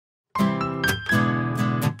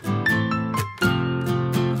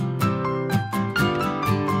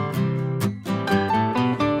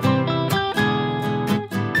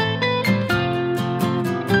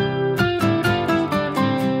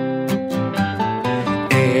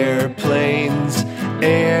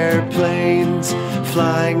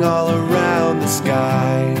flying all around the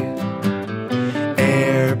sky.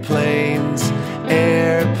 Airplanes,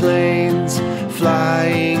 airplanes,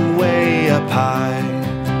 flying way up high.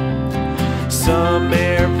 Some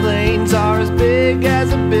airplanes are as big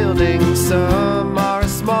as a building, some are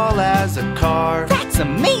as small as a car. That's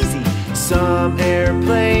amazing! Some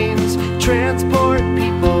airplanes transport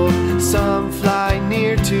people, some fly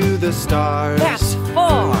near to the stars. That's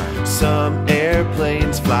far! Some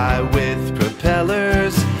airplanes fly with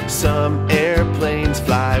propellers, some airplanes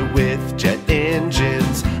fly with jet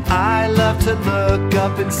engines. I love to look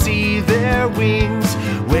up and see their wings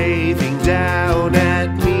waving down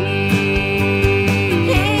at me.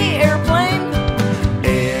 Hey, airplane!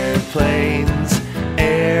 Airplanes,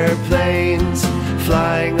 airplanes,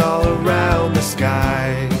 flying all around the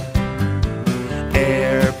sky.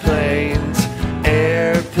 Airplanes,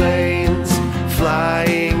 airplanes,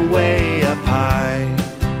 flying way up high.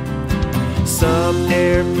 Some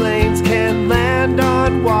airplanes can land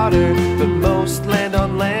on water, but most land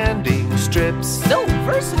on landing strips. So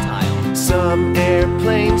versatile! Some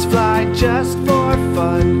airplanes fly just for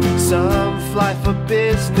fun, some fly for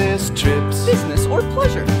business trips. Business or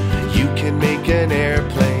pleasure? You can make an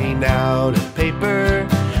airplane out of paper,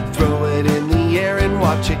 throw it in the air and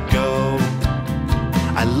watch it go.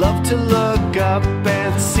 I love to look up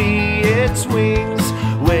and see its wings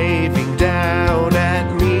waving down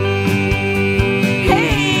at me.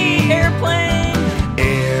 Hey, airplane!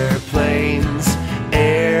 Airplanes,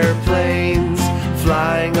 airplanes,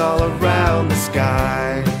 flying all around the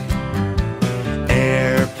sky.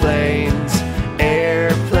 Airplanes,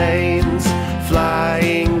 airplanes,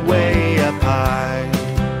 flying way up high.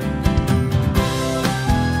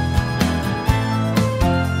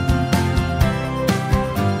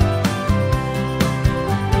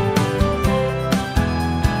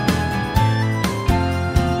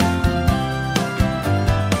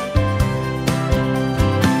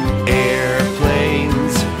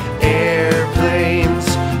 Airplanes, airplanes,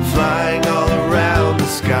 flying all around the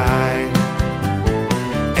sky.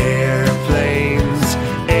 Airplanes,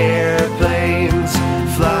 airplanes,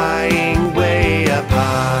 flying way up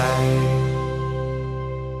high.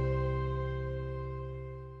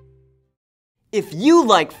 If you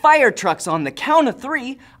like fire trucks on the count of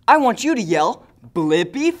 3, I want you to yell,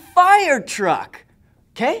 Blippi fire truck.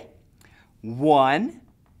 Okay? 1,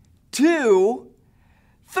 2,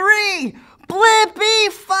 3. Blippi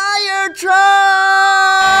fire trucks!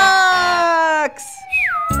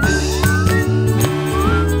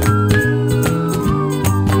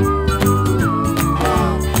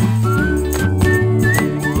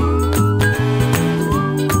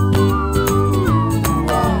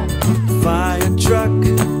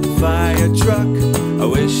 Fire truck, I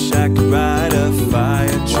wish I could ride a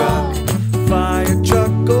fire truck. Fire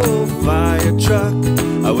truck, oh fire truck,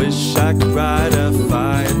 I wish I could ride a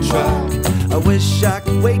fire truck. I wish I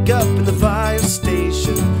could wake up in the fire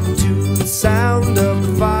station to the sound of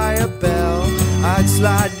the fire bell. I'd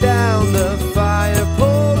slide down the fire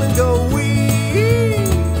pole and go wee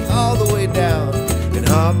all the way down and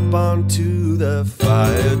hop onto the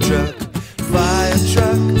fire truck. Fire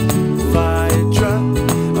truck, fire truck,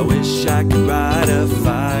 I wish I could ride a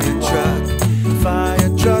fire truck. Fire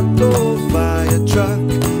truck, oh fire truck,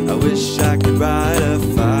 I wish I could ride a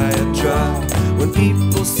fire truck. When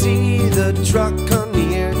people see the truck come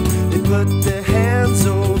near, they put their hands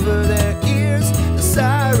over their ears. The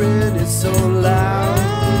siren is so loud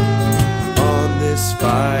on this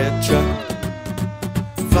fire truck.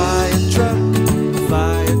 Fire truck,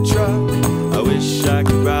 fire truck, I wish I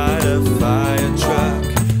could ride a fire truck.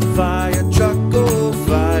 Fire truck, oh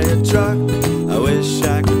fire truck, I wish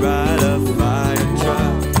I could ride a fire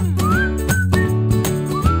truck.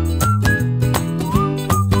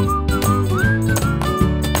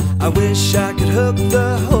 I wish I could hook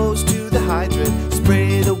the hose to the hydrant,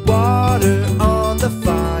 spray the water on the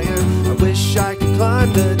fire. I wish I could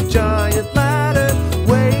climb the giant ladder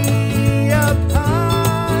way up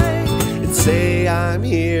high and say I'm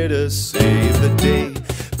here to save the day.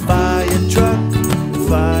 Fire truck,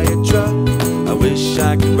 fire truck, I wish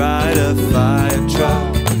I could ride a fire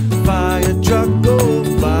truck. Fire truck, oh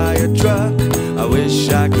fire truck, I wish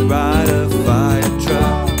I could ride a fire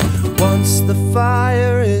truck. Once the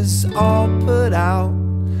fire is all put out,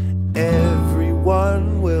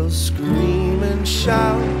 everyone will scream and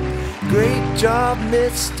shout, great job,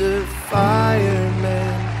 Mr.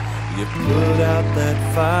 Fireman, you put out that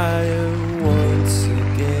fire once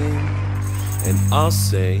again. And I'll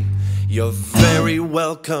say, you're very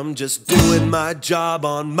welcome, just doing my job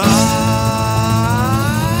on mine.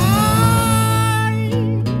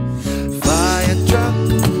 Fire truck,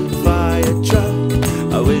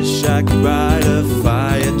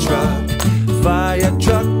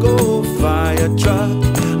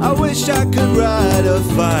 I could ride a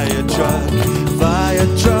fire truck. Fire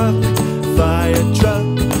truck, fire truck.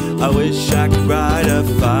 I wish I could ride a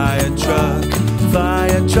fire truck.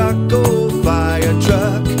 Fire truck, oh fire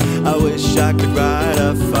truck. I wish I could ride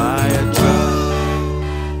a fire truck.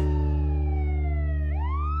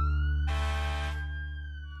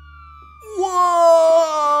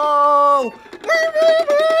 Whoa!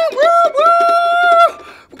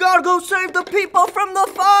 We gotta go save the people from the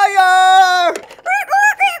fire!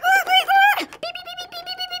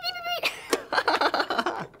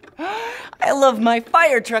 I love my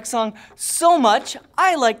fire truck song so much,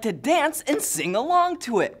 I like to dance and sing along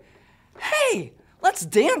to it. Hey, let's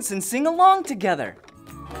dance and sing along together.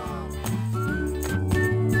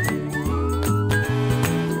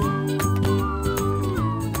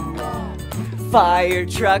 Fire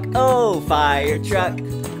truck, oh fire truck,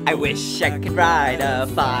 I wish I could ride a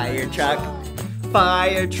fire truck.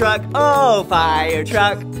 Fire truck, oh fire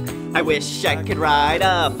truck, I wish I could ride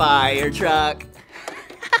a fire truck.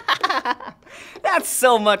 That's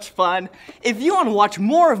so much fun. If you want to watch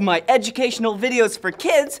more of my educational videos for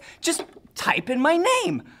kids, just type in my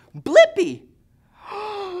name, Blippi.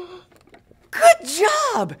 Good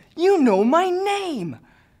job! You know my name.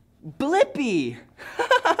 Blippi.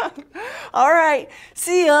 All right,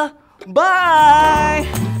 see ya. Bye.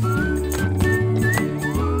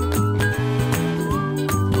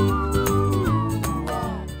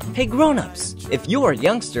 Hey grown-ups, if your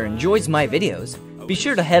youngster enjoys my videos, be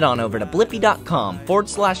sure to head on over to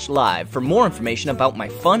blippi.com/live for more information about my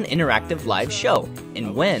fun interactive live show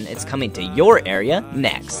and when it's coming to your area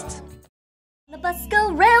next. The bus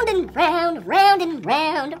go round and round, round and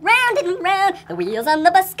round, round and round. The wheels on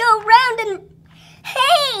the bus go round and...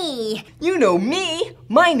 Hey! You know me!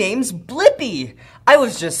 My name's Blippi. I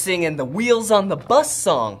was just singing the Wheels on the Bus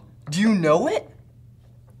song. Do you know it?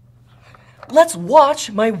 Let's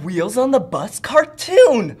watch my Wheels on the Bus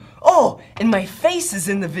cartoon. Oh, and my face is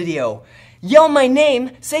in the video. Yell my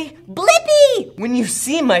name, say Blippi when you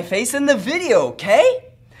see my face in the video,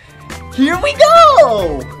 okay? Here we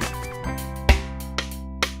go!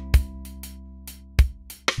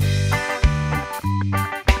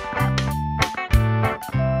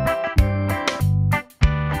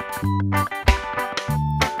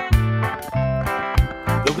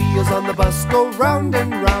 The wheels on the bus go round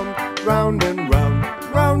and round, round and round,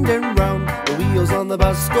 round and round. The wheels on the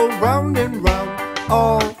bus go round and round,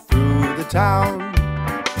 all through the town.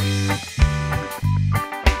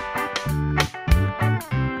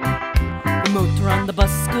 The motor on the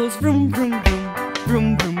bus goes vroom, vroom, vroom,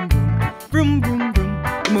 vroom, vroom, vroom, vroom, vroom, vroom.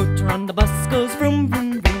 The motor on the bus goes vroom,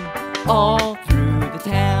 vroom, vroom, all through the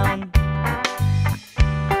town.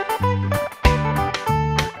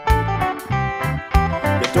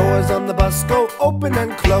 The doors on the bus go open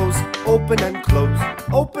and close, open and close,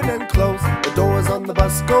 open and close. The doors on the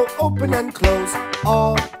bus go open and close,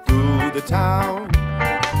 all through the town.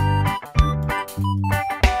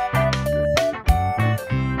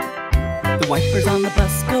 The wipers on the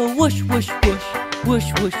bus go whoosh, whoosh, whoosh,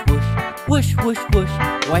 whoosh, whoosh, whoosh, whoosh, whoosh, whoosh.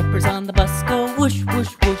 The wipers on the bus go whoosh,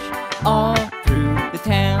 whoosh, whoosh, all through the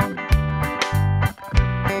town.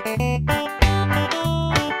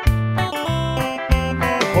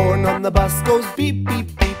 The horn on the bus goes beep, beep,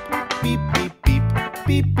 beep, beep, beep, beep,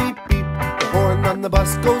 beep, beep, beep. The horn on the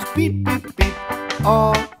bus goes beep, beep, beep,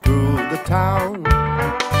 all through the town.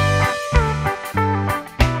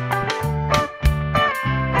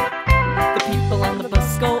 The people on the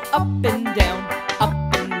bus go up and down, up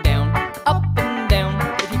and down, up and down.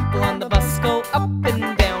 The people on the bus go up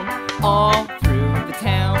and down, all through the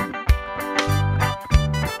town.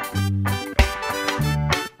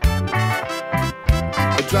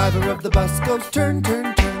 The driver of the bus goes turn,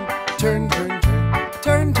 turn, turn, turn, turn, turn,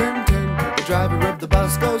 turn, turn, turn. The driver of the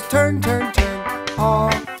bus goes turn, turn, turn, all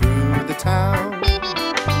through the town.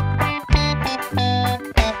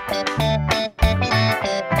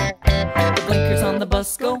 The blinkers on the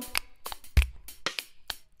bus go.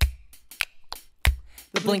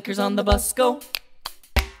 The blinkers on the bus go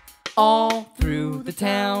all through the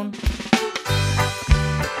town.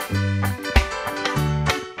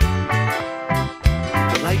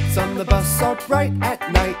 The lights on the bus are bright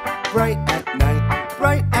at night, bright at night,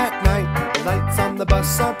 bright at night. The lights on the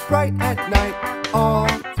bus are bright at night, all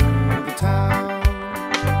through the town.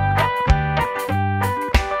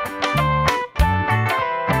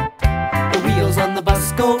 The wheels on the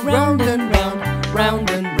bus go round and round, round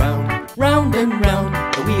and round, round and round.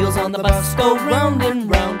 The wheels on the bus go round and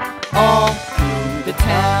round, all through the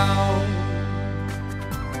town.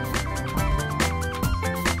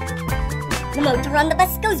 The motor on the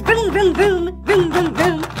bus goes vroom, vroom, vroom, vroom, vroom,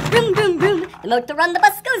 vroom, vroom, vroom, vroom. The motor on the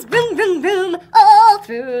bus goes vroom, vroom, vroom all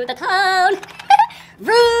through the town.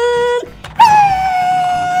 Vroom,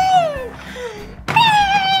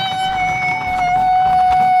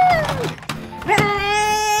 vroom,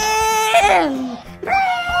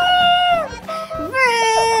 vroom,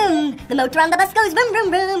 vroom. The motor on the bus goes vroom,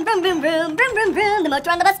 vroom, vroom, vroom, vroom, vroom, vroom, vroom, vroom. The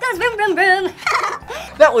motor on the bus goes vroom, vroom, vroom.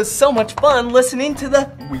 That was so much fun listening to the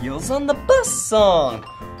Wheels on the Bus song.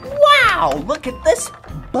 Wow, look at this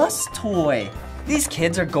bus toy. These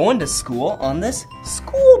kids are going to school on this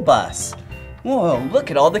school bus. Whoa, look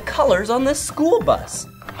at all the colors on this school bus.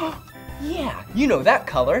 Yeah, you know that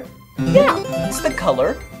color. Yeah, it's the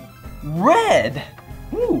color red.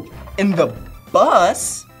 Ooh, and the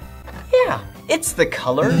bus, yeah, it's the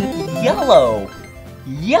color yellow.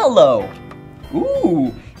 Yellow.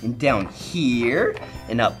 Ooh, and down here,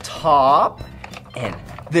 and up top, and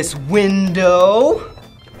this window,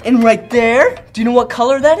 and right there, do you know what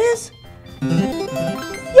color that is?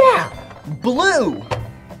 Yeah, blue.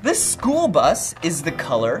 This school bus is the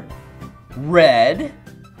color red,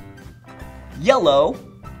 yellow,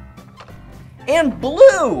 and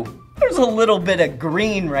blue. There's a little bit of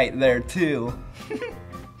green right there too.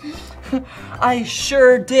 I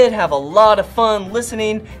sure did have a lot of fun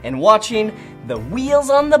listening and watching the Wheels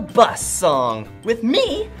on the Bus song with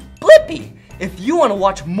me, Blippi. If you want to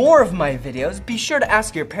watch more of my videos, be sure to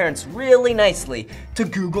ask your parents really nicely to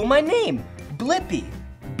Google my name, Blippi,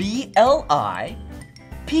 B-L-I-P-P-I.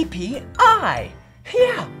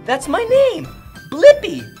 Yeah, that's my name,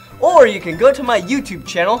 Blippi. Or you can go to my YouTube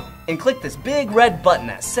channel and click this big red button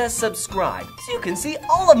that says subscribe so you can see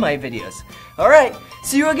all of my videos. All right,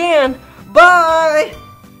 see you again. Bye.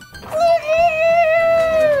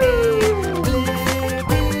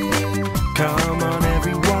 Come on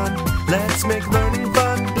everyone, let's make learning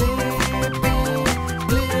fun.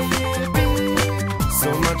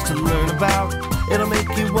 So much to learn about, it'll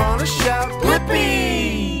make you wanna shout,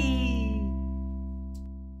 Blippi!